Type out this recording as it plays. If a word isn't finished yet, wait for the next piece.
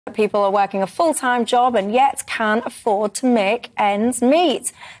people are working a full-time job and yet can't afford to make ends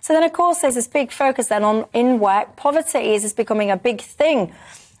meet. So then, of course, there's this big focus then on in-work poverty. Is this becoming a big thing?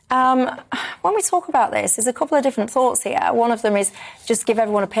 When we talk about this, there's a couple of different thoughts here. One of them is just give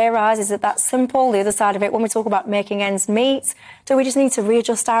everyone a pay rise. Is it that simple? The other side of it, when we talk about making ends meet, do we just need to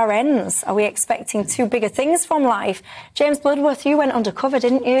readjust our ends? Are we expecting too bigger things from life? James Bloodworth, you went undercover,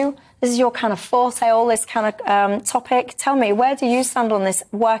 didn't you? This is your kind of forte, all this kind of topic. Tell me, where do you stand on this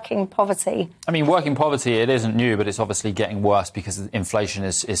working poverty? I mean, working poverty, it isn't new, but it's obviously getting worse because inflation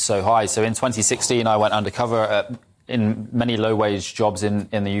is so high. So in 2016, I went undercover in many low-wage jobs in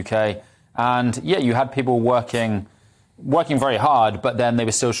the UK. And, yeah, you had people working very hard, but then they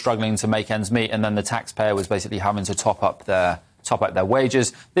were still struggling to make ends meet, and then the taxpayer was basically having to top up their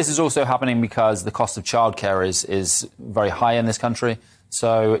wages. This is also happening because the cost of childcare is very high in this country.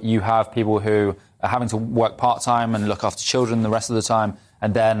 So you have people who are having to work part-time and look after children the rest of the time,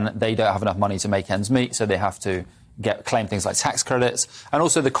 and then they don't have enough money to make ends meet, so they have to claim things like tax credits, and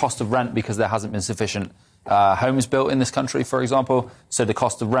also the cost of rent because there hasn't been sufficient homes built in this country, for example. So the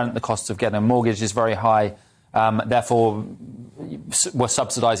cost of rent, the cost of getting a mortgage is very high. Therefore, we're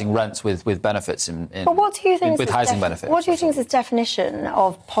subsidising rents with benefits but what do you think with housing benefits. What do you think is the definition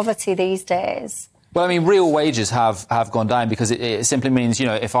of poverty these days? Well, I mean, real wages have gone down because it simply means, you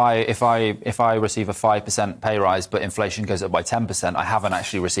know, if I receive a 5% pay rise, but inflation goes up by 10%, I haven't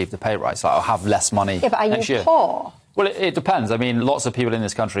actually received the pay rise. So I'll have less money next year. Yeah, but are you poor? Well, it depends. I mean, lots of people in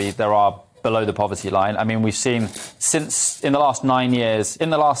this country, there are below the poverty line. I mean, we've seen in the last 9 years,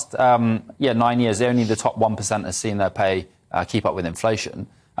 only the top 1% has seen their pay keep up with inflation.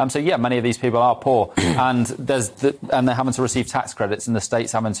 So, yeah, many of these people are poor, and they're having to receive tax credits, and the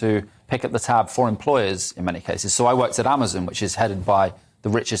state's having to pick up the tab for employers in many cases. So I worked at Amazon, which is headed by the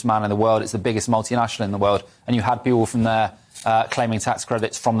richest man in the world. It's the biggest multinational in the world, and you had people from there claiming tax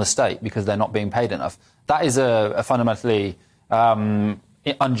credits from the state because they're not being paid enough. That is a fundamentally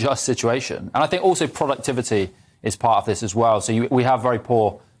unjust situation. And I think also productivity is part of this as well. So we have very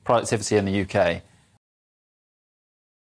poor productivity in the UK.